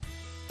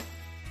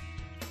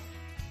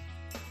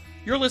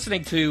You're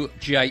listening to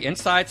GI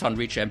Insights on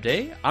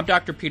ReachMD. I'm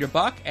Dr. Peter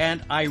Buck,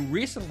 and I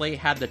recently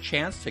had the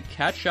chance to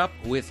catch up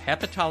with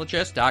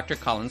hepatologist Dr.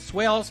 Colin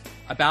Swales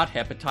about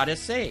hepatitis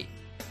C.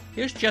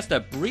 Here's just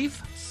a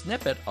brief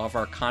snippet of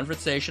our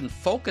conversation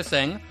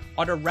focusing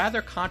on a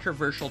rather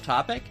controversial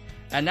topic,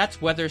 and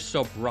that's whether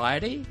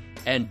sobriety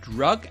and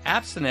drug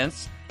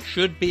abstinence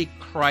should be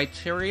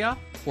criteria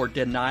for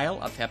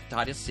denial of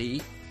hepatitis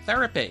C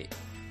therapy.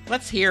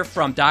 Let's hear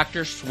from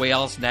Dr.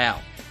 Swales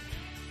now.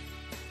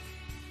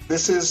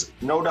 This is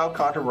no doubt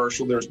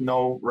controversial. There's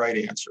no right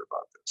answer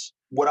about this.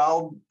 What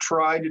I'll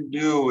try to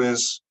do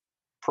is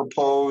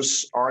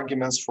propose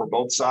arguments for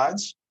both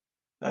sides.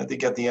 I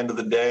think at the end of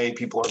the day,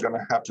 people are going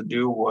to have to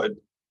do what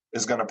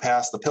is going to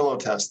pass the pillow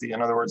test.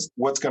 In other words,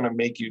 what's going to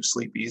make you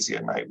sleep easy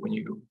at night when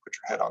you put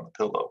your head on the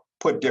pillow.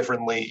 Put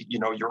differently,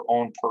 your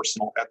own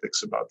personal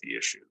ethics about the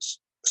issues.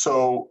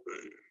 So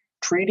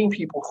treating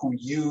people who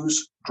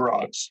use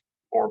drugs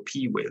or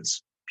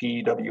PWIDs,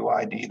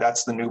 PWID,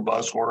 that's the new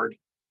buzzword,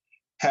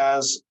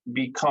 has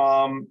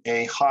become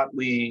a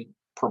hotly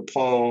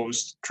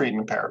proposed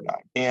treatment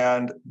paradigm.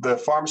 And the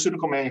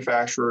pharmaceutical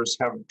manufacturers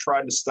have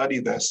tried to study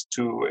this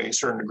to a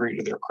certain degree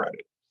to their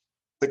credit.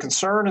 The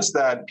concern is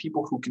that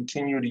people who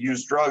continue to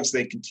use drugs,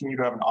 they continue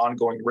to have an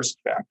ongoing risk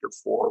factor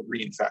for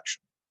reinfection.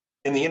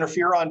 In the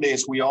interferon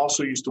days, we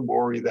also used to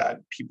worry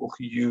that people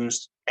who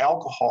used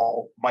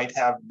alcohol might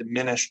have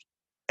diminished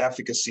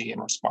efficacy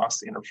in response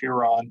to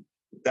interferon.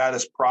 That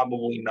is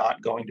probably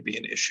not going to be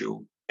an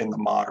issue in the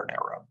modern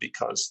era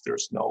because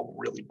there's no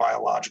really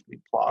biologically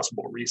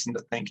plausible reason to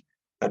think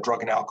that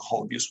drug and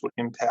alcohol abuse would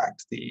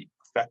impact the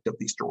effect of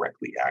these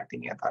directly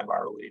acting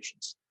antiviral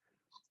agents.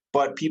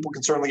 But people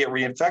can certainly get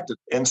reinfected.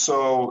 And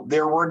so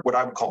there were what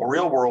I would call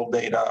real world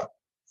data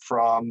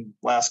from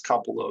last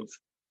couple of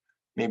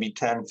maybe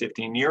 10,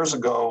 15 years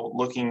ago,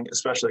 looking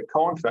especially at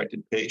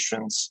co-infected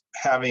patients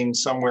having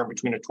somewhere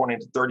between a 20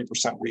 to 30%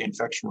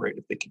 reinfection rate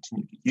if they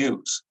continue to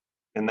use.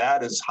 And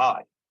that is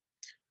high.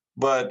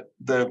 But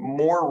the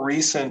more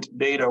recent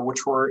data,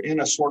 which were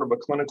in a sort of a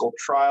clinical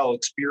trial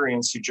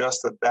experience,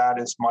 suggest that that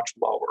is much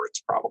lower.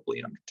 It's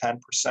probably under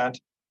 10%.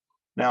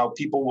 Now,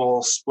 people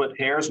will split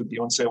hairs with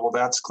you and say, well,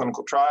 that's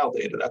clinical trial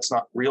data. That's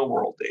not real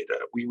world data.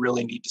 We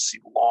really need to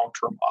see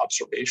long-term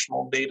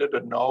observational data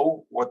to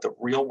know what the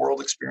real world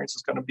experience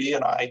is going to be.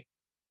 And I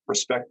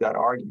respect that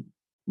argument.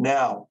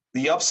 Now,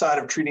 the upside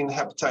of treating the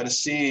hepatitis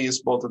C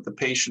is both that the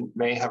patient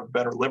may have a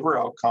better liver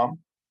outcome.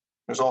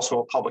 There's also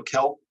a public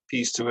health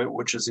piece to it,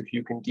 which is if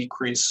you can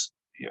decrease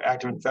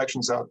active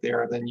infections out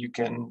there, then you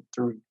can,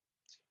 through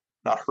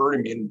not herd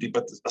immunity,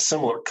 but a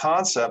similar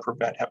concept,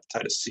 prevent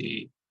hepatitis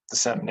C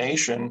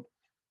dissemination.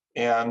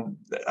 And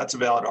that's a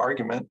valid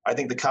argument. I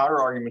think the counter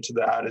argument to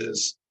that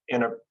is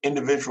in an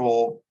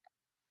individual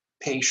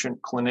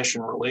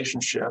patient-clinician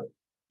relationship,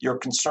 your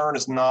concern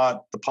is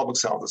not the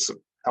public's health, it's the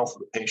health of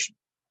the patient.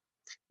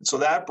 And so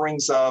that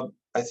brings up,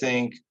 I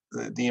think,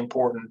 the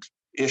important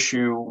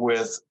issue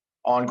with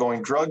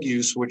ongoing drug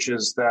use, which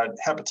is that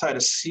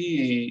hepatitis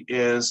C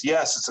is,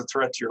 yes, it's a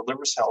threat to your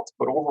liver's health,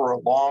 but over a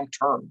long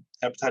term,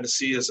 hepatitis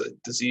C is a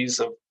disease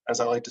of, as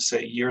I like to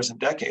say, years and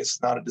decades.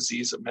 It's not a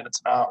disease of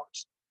minutes and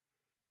hours.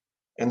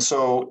 And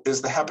so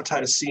is the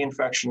hepatitis C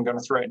infection going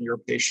to threaten your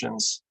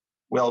patient's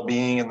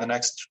well-being in the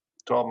next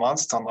 12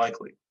 months? It's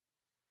unlikely.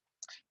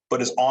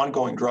 But is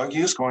ongoing drug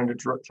use going to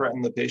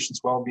threaten the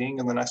patient's well-being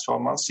in the next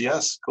 12 months?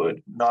 Yes,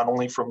 could. Not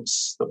only from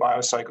the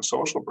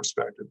biopsychosocial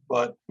perspective,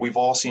 but we've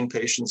all seen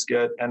patients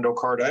get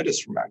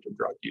endocarditis from active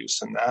drug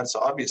use, and that's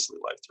obviously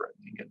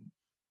life-threatening.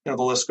 And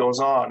the list goes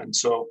on. And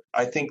so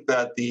I think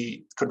that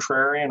the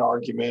contrarian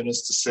argument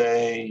is to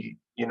say,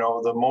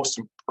 the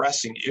most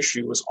pressing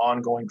issue is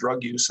ongoing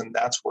drug use, and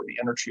that's where the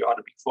energy ought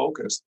to be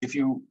focused. If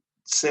you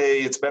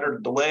say it's better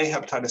to delay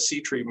hepatitis C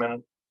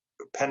treatment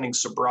pending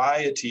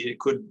sobriety, it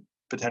could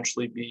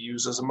potentially be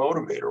used as a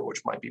motivator,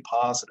 which might be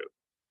positive.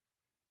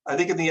 I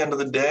think at the end of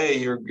the day,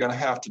 you're going to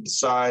have to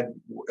decide,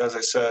 as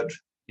I said,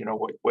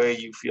 what way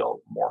you feel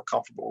more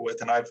comfortable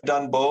with. And I've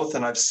done both,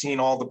 and I've seen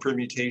all the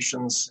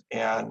permutations,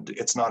 and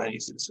it's not an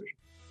easy decision.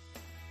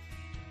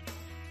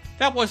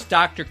 That was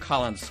Dr.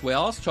 Colin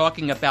Swales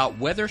talking about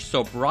whether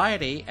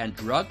sobriety and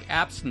drug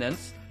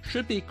abstinence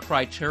should be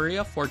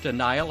criteria for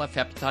denial of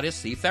hepatitis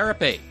C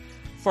therapy.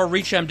 For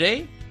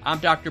ReachMD, I'm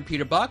Dr.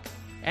 Peter Buck.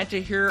 And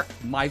to hear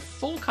my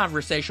full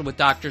conversation with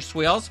Dr.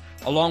 Swales,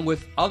 along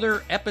with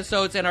other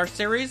episodes in our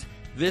series,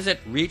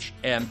 visit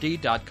reachmd.com/GI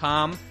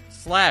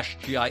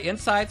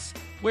Insights,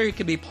 where you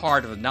can be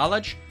part of the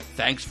knowledge.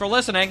 Thanks for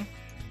listening.